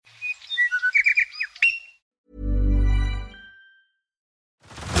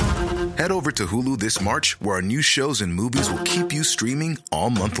Head over to Hulu this March, where our new shows and movies will keep you streaming all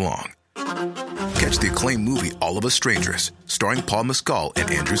month long. Catch the acclaimed movie All of Us Strangers, starring Paul Mescal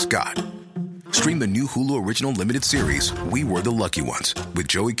and Andrew Scott. Stream the new Hulu original limited series We Were the Lucky Ones with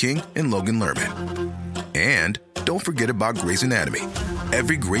Joey King and Logan Lerman. And don't forget about Grey's Anatomy.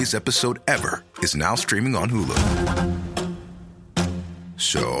 Every Grey's episode ever is now streaming on Hulu.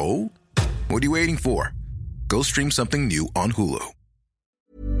 So, what are you waiting for? Go stream something new on Hulu.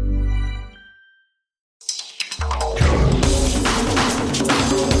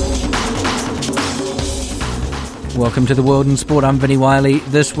 Welcome to the World in Sport. I'm Vinnie Wiley.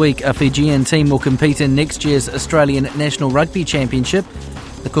 This week, a Fijian team will compete in next year's Australian National Rugby Championship.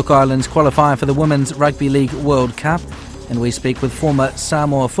 The Cook Islands qualify for the Women's Rugby League World Cup. And we speak with former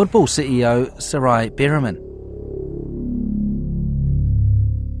Samoa football CEO Sarai Bareman.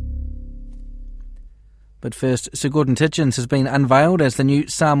 But first, Sir Gordon Tietjens has been unveiled as the new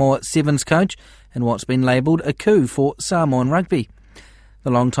Samoa Sevens coach in what's been labelled a coup for Samoan rugby. The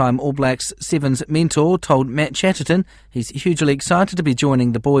long-time All Blacks Sevens mentor told Matt Chatterton he's hugely excited to be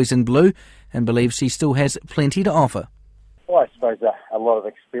joining the boys in blue and believes he still has plenty to offer. Well, I suppose a lot of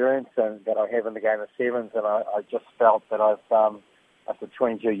experience that I have in the game of sevens, and I just felt that after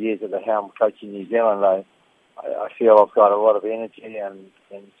 22 years at the helm coaching New Zealand, I feel I've got a lot of energy and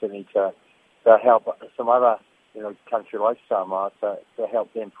certainly to help some other country like Samoa to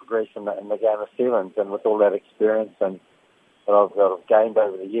help them progress in the game of sevens, and with all that experience and that I've gained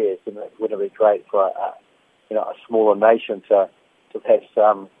over the years, and wouldn't it be great for a smaller nation to perhaps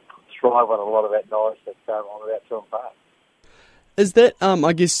thrive on a lot of that knowledge that I'm about to impart. Is that,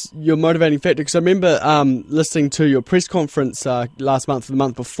 I guess, your motivating factor? Because I remember listening to your press conference last month or the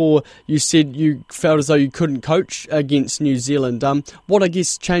month before, you said you felt as though you couldn't coach against New Zealand. What, I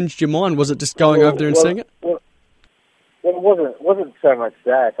guess, changed your mind? Was it just going over there and seeing it? Well, it wasn't so much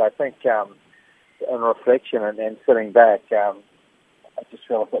that. I think in reflection and sitting back, I just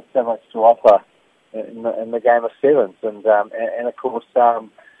feel I've got so much to offer in the game of sevens. And of course,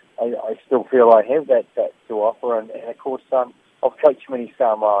 I still feel I have that to offer. And of course, I've coached many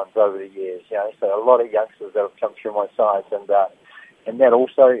Samoans over the years, so a lot of youngsters that have come through my sides, and that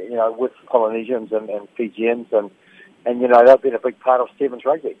also, with Polynesians and Fijians, and they've been a big part of sevens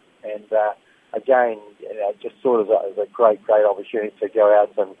rugby, and again, just sort of as a great opportunity to go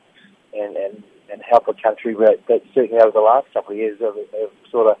out and help a country that certainly over the last couple of years have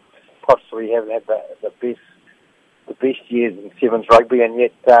sort of possibly haven't had the best years in sevens rugby, and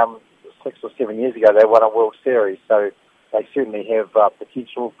yet 6 or 7 years ago they won a World Series, so they certainly have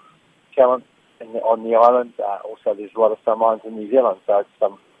potential talent on the island. Also, there's a lot of Samoans in New Zealand, so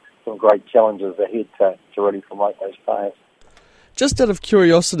it's some great challenges ahead to really promote those players. Just out of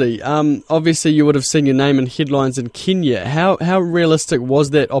curiosity, obviously you would have seen your name in headlines in Kenya. How realistic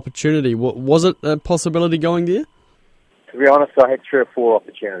was that opportunity? Was it a possibility going there? To be honest, I had 3 or 4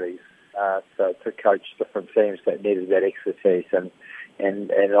 opportunities to coach different teams that needed that expertise, and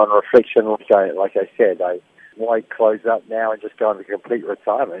on reflection, like I said, why close up now and just go into complete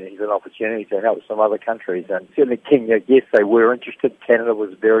retirement? It's an opportunity to help some other countries, and certainly Kenya, yes, they were interested. Canada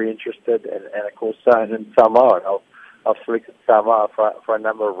was very interested, and of course, in Samoa. I've selected Samoa for a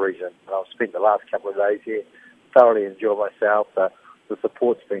number of reasons. I've spent the last couple of days here, thoroughly enjoyed myself. The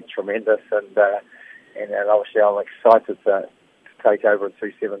support's been tremendous, and obviously I'm excited to take over in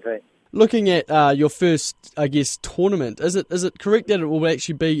 2017. Looking at your first, I guess, tournament, is it correct that it will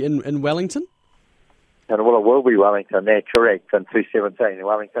actually be in Wellington? And it will be Wellington, yeah, correct, in 2017.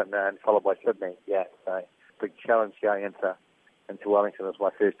 Wellington and followed by Sydney, yeah. So big challenge going into Wellington as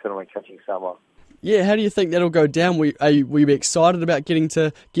my first tournament coaching Samoa. Yeah, how do you think that'll go down? Will you be excited about getting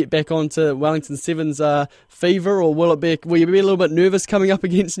to get back onto Wellington Sevens fever, or will you be a little bit nervous coming up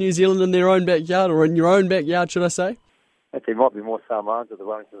against New Zealand in their own backyard, or in your own backyard, should I say? There might be more Samoans at the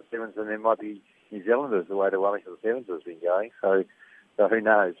Wellington Sevens than there might be New Zealanders the way the Wellington Sevens has been going. So who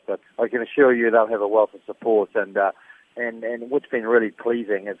knows? But I can assure you they'll have a wealth of support, and what's been really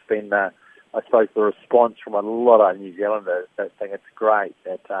pleasing has been, I suppose, the response from a lot of New Zealanders that think it's great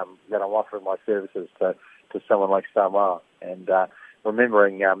that I'm offering my services to someone like Samoa, and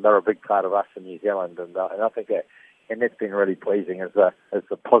remembering they're a big part of us in New Zealand, and I think that's been really pleasing as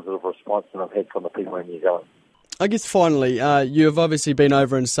the positive response that I've had from the people in New Zealand. I guess finally, you've obviously been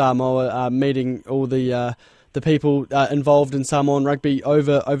over in Samoa, meeting all the people involved in Samoan rugby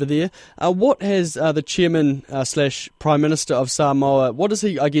over there. What has the chairman / Prime Minister of Samoa, what does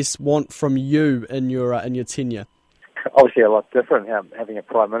he, I guess, want from you in your tenure? Obviously a lot different, having a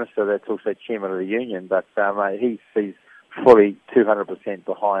Prime Minister that's also chairman of the union, but he's fully 200%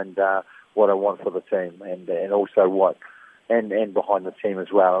 behind what I want for the team, and also what and behind the team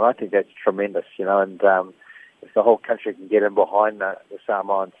as well. And I think that's tremendous, and if the whole country can get in behind the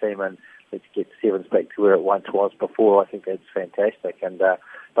Samoan team and let's get Sevens back to where it once was before, I think that's fantastic. And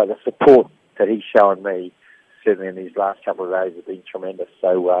but the support that he's shown me, certainly in these last couple of days, has been tremendous.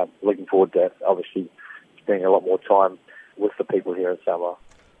 So looking forward to obviously spending a lot more time with the people here in Samoa.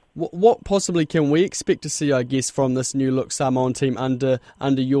 What possibly can we expect to see, I guess, from this new look Samoan team under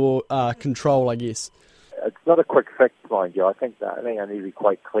your control, I guess? It's not a quick fix, mind you. I think I need to be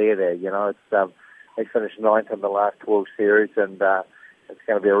quite clear there. It's they finished 9th in the last World Series, and it's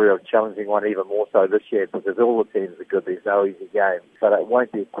going to be a real challenging one, even more so this year, because all the teams are good. There's no easy game. But it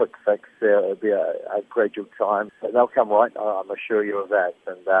won't be a quick fix. It'll be a gradual time. But they'll come right, I'm assure you of that.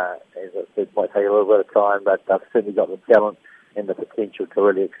 And it might take a little bit of time, but they've certainly got the talent and the potential to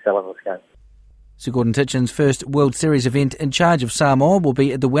really excel in this game. Sir Gordon Tietjens' first World Series event in charge of Samoa will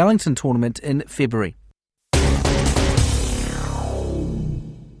be at the Wellington tournament in February.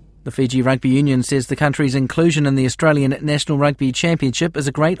 The Fiji Rugby Union says the country's inclusion in the Australian National Rugby Championship is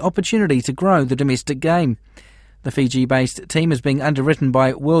a great opportunity to grow the domestic game. The Fiji-based team is being underwritten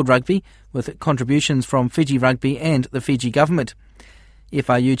by World Rugby, with contributions from Fiji Rugby and the Fiji government.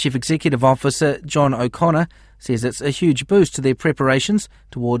 FRU Chief Executive Officer John O'Connor says it's a huge boost to their preparations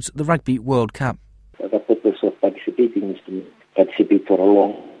towards the Rugby World Cup. The purpose of participating is to participate for a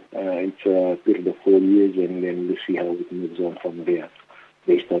long period of 4 years, and then we'll see how it moves on from there,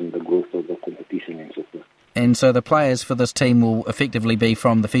 based on the growth of the competition and so forth. And so the players for this team will effectively be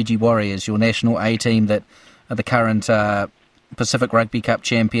from the Fiji Warriors, your national A team that are the current Pacific Rugby Cup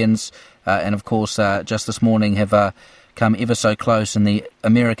champions, and of course just this morning have come ever so close in the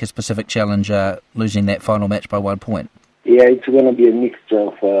America's Pacific Challenge, losing that final match by 1 point. Yeah, it's going to be a mixture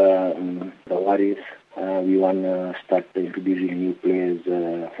of the Warriors. We want to start introducing new players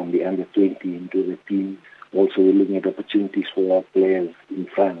from the under-20 into the team. Also, we're looking at opportunities for our players in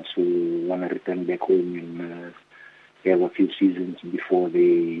France who want to return back home and have a few seasons before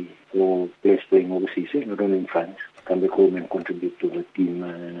they go playing overseas, not only in France. Come back home and contribute to the team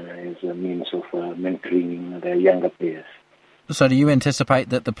as a means of mentoring the younger players. So do you anticipate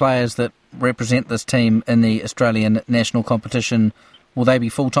that the players that represent this team in the Australian national competition, will they be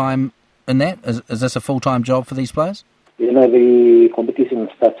full-time in that? Is this a full-time job for these players? The competition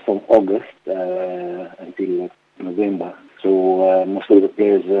starts from August until November. So most of the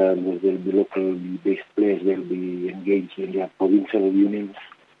players will be locally based players. They'll be engaged in their provincial unions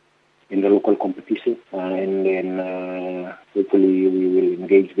in the local competition, and then hopefully we will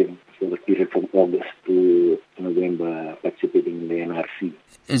engage them for the period from August to November, participating in the NRC.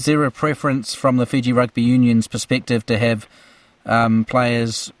 Is there a preference from the Fiji Rugby Union's perspective to have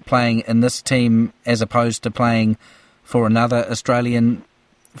players playing in this team as opposed to playing for another Australian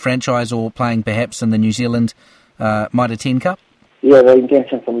franchise or playing perhaps in the New Zealand Mitre 10 Cup? Yeah, the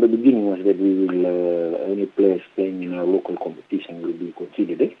intention from the beginning was that we will only players playing in our local competition will be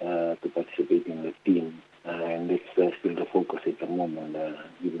considered to participate in the team, and that's still the focus at the moment,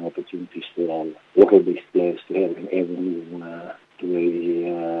 giving opportunities to our local-based players to have an avenue to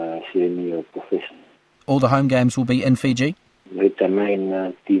a senior profession. All the home games will be in Fiji? It's a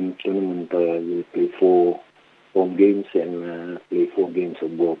 9-team tournament. We'll play 4 home games and play 4 games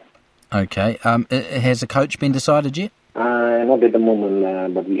abroad. Okay. Has a coach been decided yet? Not at the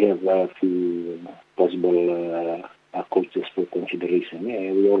moment, but we have a few possible coaches for consideration.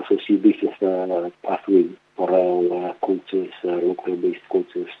 Yeah, we also see this as a pathway for our coaches, local-based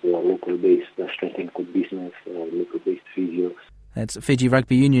coaches, local-based strength and conditioners, local-based physios. That's Fiji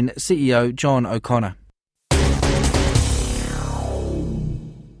Rugby Union CEO John O'Connor.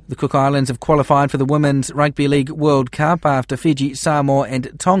 The Cook Islands have qualified for the Women's Rugby League World Cup after Fiji, Samoa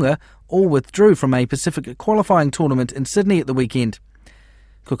and Tonga all withdrew from a Pacific qualifying tournament in Sydney at the weekend.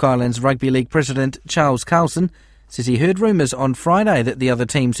 Cook Islands Rugby League President Charles Carlson says he heard rumours on Friday that the other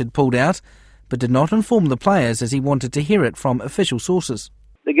teams had pulled out, but did not inform the players as he wanted to hear it from official sources.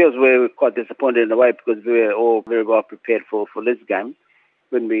 The girls were quite disappointed in a way because we were all very well prepared for this game.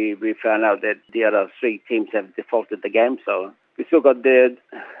 When we found out that the other 3 teams have defaulted the game, so we still got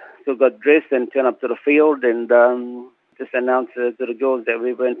dressed and turned up to the field and just announced to the girls that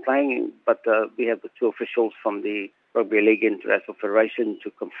we weren't playing. But we have the 2 officials from the Rugby League International Federation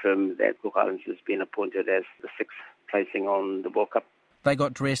to confirm that Cook Islands has been appointed as the 6th placing on the World Cup. They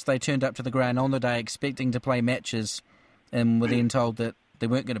got dressed, they turned up to the ground on the day expecting to play matches and were then told that there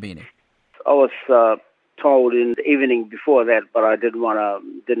weren't going to be any. I was told in the evening before that, but I didn't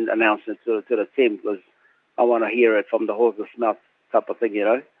announce it to the team because I want to hear it from the horse's mouth type of thing,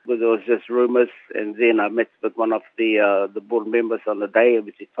 Because there was just rumours, and then I met with one of the board members on the day,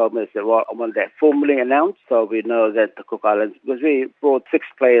 which he told me, I said, well, I want that formally announced, so we know that the Cook Islands, because we brought 6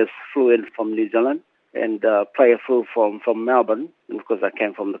 players flew in from New Zealand, and a player flew from Melbourne, and of course I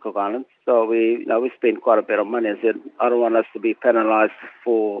came from the Cook Islands. So we spent quite a bit of money. I said, I don't want us to be penalised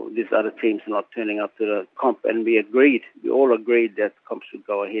for these other teams not turning up to the comp, and we all agreed that the comp should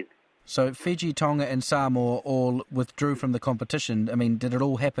go ahead. So Fiji, Tonga and Samoa all withdrew from the competition. I mean, did it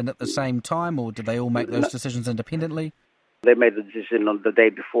all happen at the same time, or did they all make those decisions independently? They made the decision on the day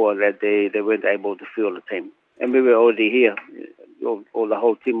before that they weren't able to field the team. And we were already here. All the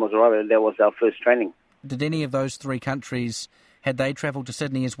whole team was arriving, and that was our first training. Did any of those 3 countries, had they travelled to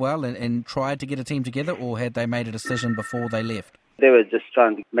Sydney as well and tried to get a team together, or had they made a decision before they left? They were just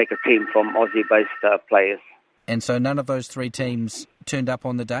trying to make a team from Aussie-based players. And so none of those 3 teams turned up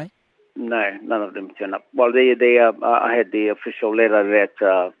on the day? No, none of them turned up. Well, I had the official letter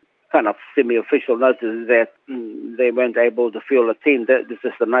that kind of semi-official notice that they weren't able to field a team. This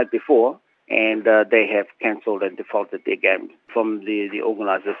is the night before, and they have cancelled and defaulted their game from the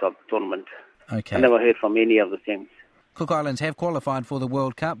organisers of the tournament. Okay. I never heard from any of the teams. Cook Islands have qualified for the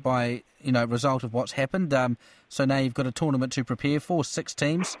World Cup by result of what's happened. So now you've got a tournament to prepare for, 6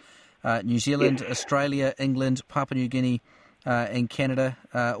 teams: New Zealand, yes, Australia, England, Papua New Guinea, and Canada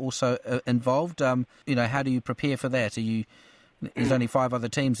also involved. How do you prepare for that? There's only 5 other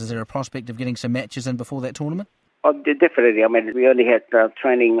teams. Is there a prospect of getting some matches in before that tournament? Oh, definitely. I mean, we only had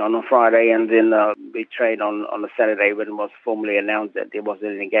training on a Friday, and then we trained on a Saturday when it was formally announced that there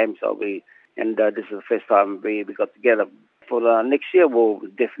wasn't any game. So this is the first time we got together. For next year, we'll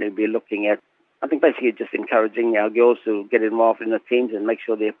definitely be looking at, I think, basically just encouraging our girls to get involved in the teams and make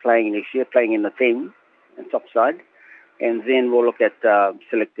sure they're playing next year, playing in the team and top side. And then we'll look at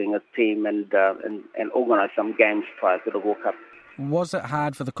selecting a team and organise some games prior to the World Cup. Was it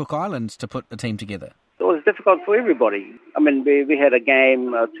hard for the Cook Islands to put a team together? It was difficult for everybody. I mean, we had a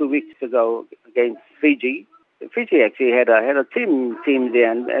game 2 weeks ago against Fiji. Fiji actually had a team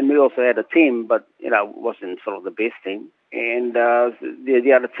there, and we also had a team, but it wasn't sort of the best team. And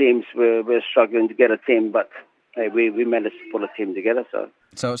the other teams were struggling to get a team, but hey, we managed to pull a team together.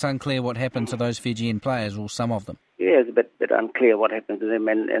 So it's unclear what happened to those Fijian players, or some of them. Yeah, it's a bit unclear what happened to them.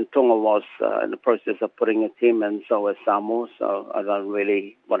 And Tonga was in the process of putting a team, and so was Samoa. So I don't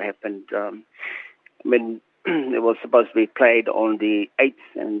really what happened. It was supposed to be played on the 8th,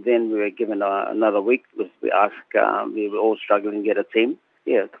 and then we were given another week because we were all struggling to get a team.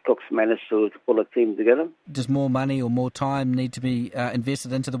 Yeah, the Cooks managed to pull a team together. Does more money or more time need to be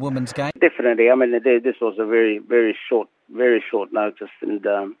invested into the women's game? Definitely. I mean, this was a very, very short notice,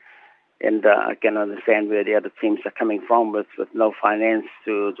 and I can understand where the other teams are coming from with no finance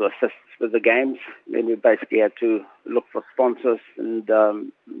to assist with the games. Then we basically had to look for sponsors and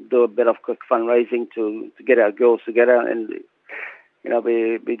do a bit of quick fundraising to get our girls together. And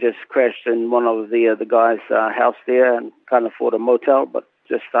we just crashed in one of the guys' house there and can't afford a motel, but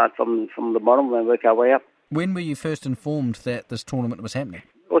just start from the bottom and work our way up. When were you first informed that this tournament was happening?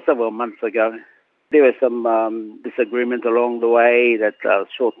 It was several months ago. There was some disagreement along the way that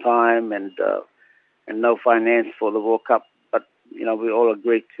short time and no finance for the World Cup. But, we all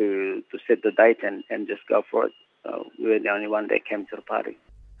agreed to set the date and just go for it. So we were the only one that came to the party.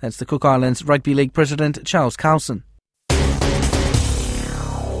 That's the Cook Islands Rugby League President, Charles Carlson.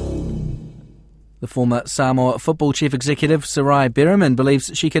 The former Samoa football chief executive, Sarai Bareman,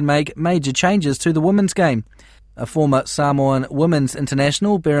 believes she can make major changes to the women's game. A former Samoan women's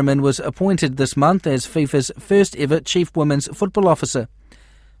international, Bareman was appointed this month as FIFA's first ever chief women's football officer.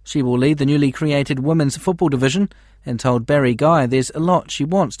 She will lead the newly created women's football division and told Barry Guy there's a lot she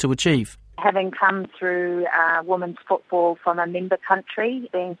wants to achieve. Having come through women's football from a member country,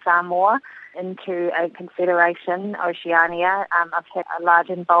 being Samoa, into a confederation, Oceania, I've had a large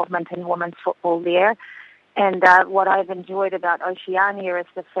involvement in women's football there. And what I've enjoyed about Oceania is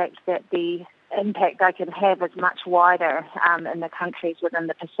the fact that the impact I can have is much wider in the countries within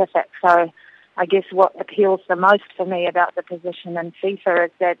the Pacific. So I guess what appeals the most for me about the position in FIFA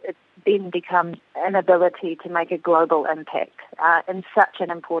is that it then becomes an ability to make a global impact in such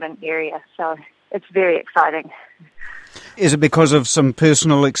an important area. So it's very exciting. Is it because of some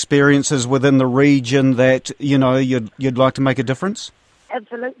personal experiences within the region that, you'd like to make a difference?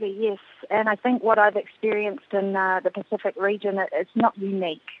 Absolutely, yes. And I think what I've experienced in the Pacific region, it's not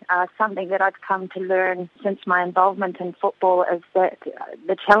unique. Something that I've come to learn since my involvement in football is that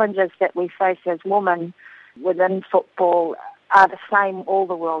the challenges that we face as women within football are the same all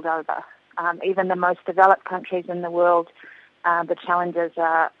the world over. Even the most developed countries in the world, the challenges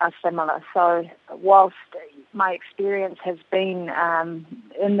are similar. So whilst my experience has been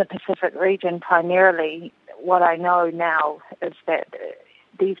in the Pacific region primarily. What I know now is that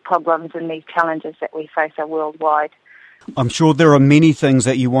these problems and these challenges that we face are worldwide. I'm sure there are many things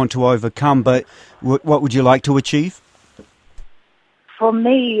that you want to overcome, but what would you like to achieve? For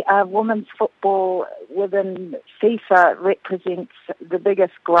me, women's football within FIFA represents the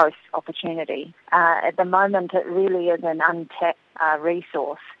biggest growth opportunity. At the moment, it really is an untapped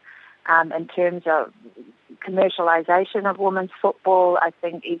resource. In terms of commercialisation of women's football, I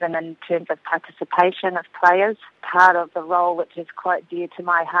think even in terms of participation of players, part of the role which is quite dear to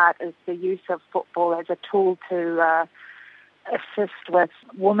my heart is the use of football as a tool to assist with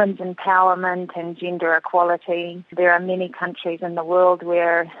women's empowerment and gender equality. There are many countries in the world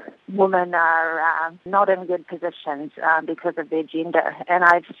where women are not in good positions because of their gender, and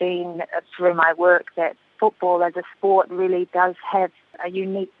I've seen through my work that football as a sport really does have a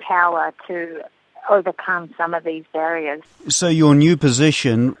unique power to overcome some of these barriers. So your new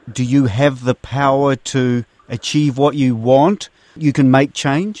position, do you have the power to achieve what you want? You can make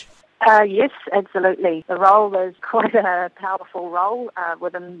change? Yes, absolutely. The role is quite a powerful role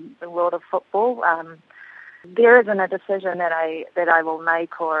within the world of football. There isn't a decision that I will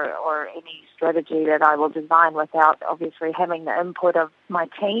make or any strategy that I will design without obviously having the input of my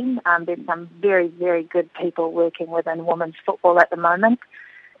team. There's some very, very good people working within women's football at the moment,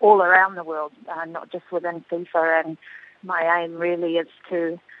 all around the world, not just within FIFA. And my aim really is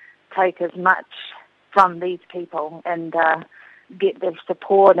to take as much from these people and get their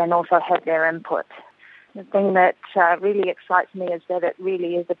support and also have their input. The thing that really excites me is that it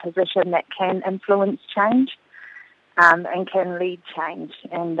really is a position that can influence change and can lead change.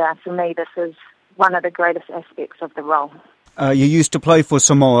 And for me, this is one of the greatest aspects of the role. You used to play for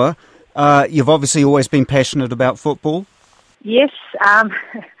Samoa. You've obviously always been passionate about football. Yes. I've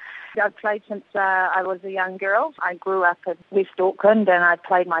played since I was a young girl. I grew up in West Auckland and I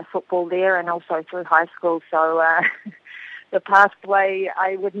played my football there and also through high school. So the pathway,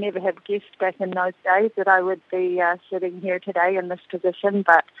 I would never have guessed back in those days that I would be sitting here today in this position.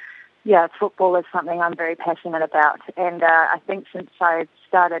 But yeah, football is something I'm very passionate about. And I think since I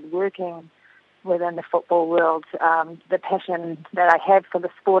started working within the football world, the passion that I have for the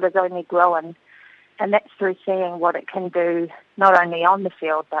sport has only grown. And that's through seeing what it can do, not only on the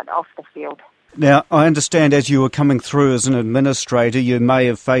field, but off the field. Now, I understand as you were coming through as an administrator, you may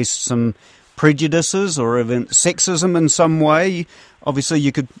have faced some prejudices or even sexism in some way. Obviously,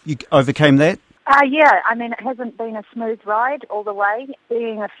 you overcame that? Yeah, I mean, it hasn't been a smooth ride all the way.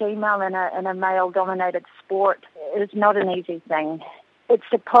 Being a female in a male-dominated sport is not an easy thing. It's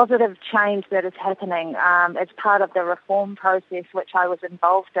a positive change that is happening as part of the reform process which I was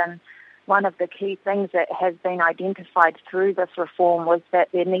involved in. One of the key things that has been identified through this reform was that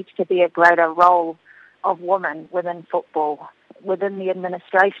there needs to be a greater role of women within football. Within the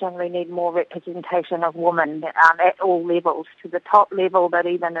administration, we need more representation of women at all levels, to the top level, but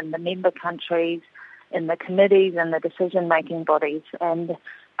even in the member countries, in the committees and the decision-making bodies. And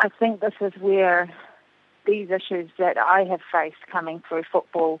I think this is where these issues that I have faced coming through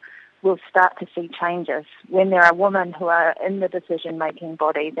football will start to see changes. When there are women who are in the decision-making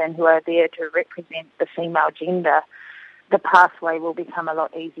bodies and who are there to represent the female gender, the pathway will become a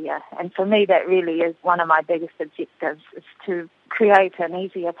lot easier. And for me, that really is one of my biggest objectives, is to create an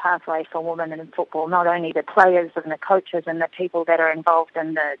easier pathway for women in football, not only the players and the coaches and the people that are involved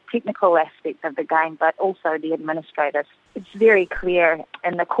in the technical aspects of the game, but also the administrators. It's very clear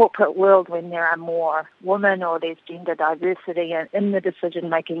in the corporate world when there are more women or there's gender diversity in the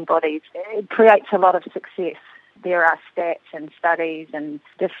decision-making bodies, it creates a lot of success. There are stats and studies and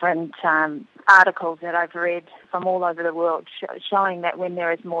different articles that I've read from all over the world showing that when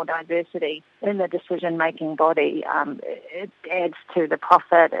there is more diversity in the decision-making body, it adds to the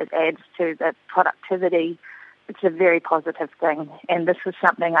profit, it adds to the productivity. It's a very positive thing. And this is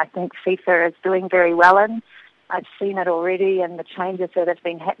something I think FIFA is doing very well in. I've seen it already and the changes that have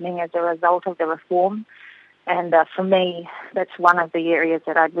been happening as a result of the reform. And for me, that's one of the areas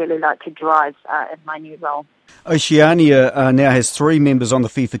that I'd really like to drive in my new role. Oceania now has 3 members on the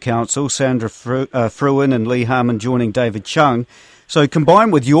FIFA Council, Sandra Fruin and Lee Harmon joining David Chung. So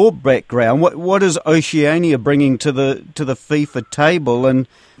combined with your background, what is Oceania bringing to the FIFA table, and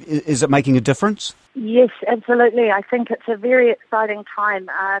is it making a difference? Yes, absolutely. I think it's a very exciting time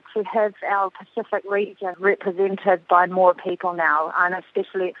to have our Pacific region represented by more people now. I'm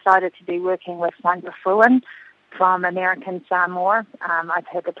especially excited to be working with Sandra Fruin from American Samoa. I've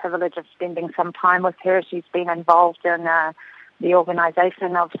had the privilege of spending some time with her. She's been involved in the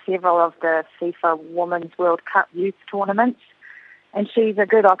organisation of several of the FIFA Women's World Cup youth tournaments. And she's a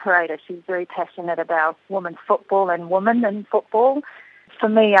good operator. She's very passionate about women's football and women in football. For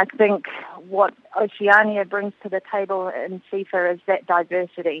me, I think what Oceania brings to the table in FIFA is that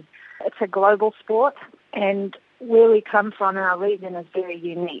diversity. It's a global sport, and where we come from in our region is very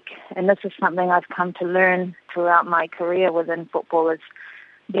unique. And this is something I've come to learn throughout my career within football, is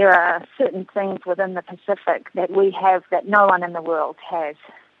there are certain things within the Pacific that we have that no one in the world has.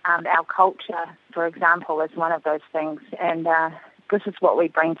 Our culture, for example, is one of those things. And this is what we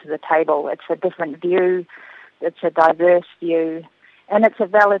bring to the table. It's a different view. It's a diverse view. And it's a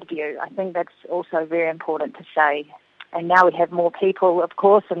valid view. I think that's also very important to say. And now we have more people, of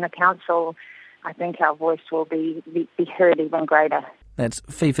course, in the council. I think our voice will be heard even greater. That's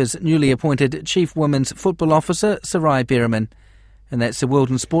FIFA's newly appointed Chief Women's Football Officer, Sarai Bareman. And that's the World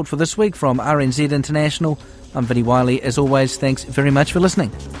in Sport for this week from RNZ International. I'm Vinnie Wiley. As always, thanks very much for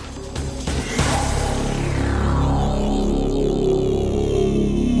listening.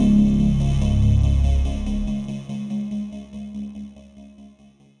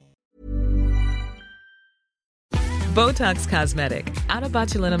 Botox Cosmetic, out of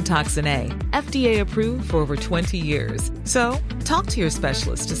botulinum toxin A, FDA approved for over 20 years. So, talk to your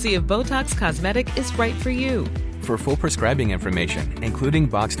specialist to see if Botox Cosmetic is right for you. For full prescribing information, including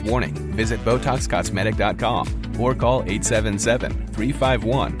boxed warning, visit BotoxCosmetic.com or call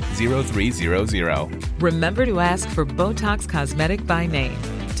 877-351-0300. Remember to ask for Botox Cosmetic by name.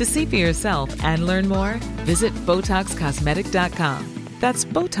 To see for yourself and learn more, visit BotoxCosmetic.com. That's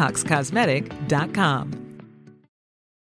BotoxCosmetic.com.